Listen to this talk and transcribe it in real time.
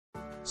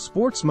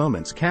Sports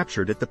moments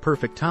captured at the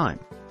perfect time.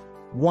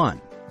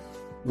 1.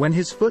 When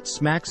his foot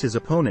smacks his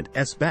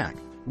opponent's back,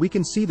 we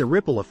can see the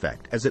ripple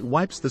effect as it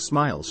wipes the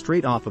smile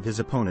straight off of his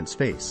opponent's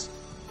face.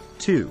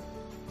 2.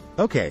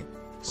 Okay,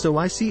 so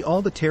I see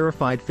all the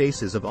terrified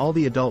faces of all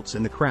the adults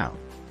in the crowd,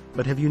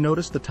 but have you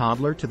noticed the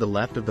toddler to the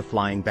left of the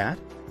flying bat?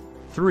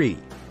 3.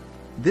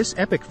 This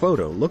epic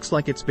photo looks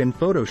like it's been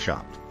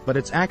photoshopped, but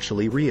it's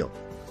actually real.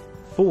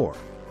 4.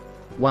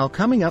 While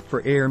coming up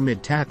for air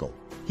mid-tackle,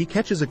 he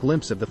catches a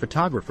glimpse of the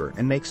photographer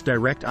and makes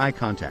direct eye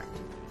contact.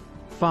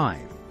 5.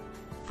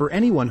 For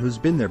anyone who's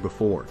been there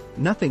before,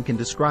 nothing can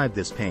describe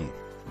this pain.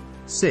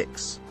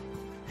 6.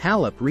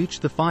 Halep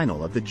reached the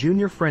final of the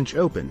Junior French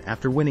Open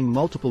after winning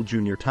multiple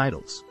junior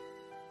titles.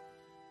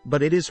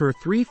 But it is her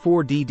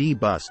 3/4-DD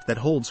bust that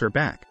holds her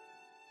back.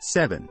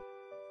 7.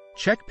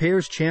 Czech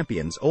pairs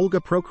champions Olga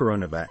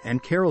Prokoronova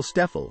and Karel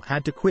Steffel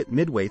had to quit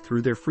midway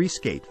through their free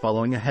skate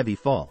following a heavy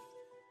fall.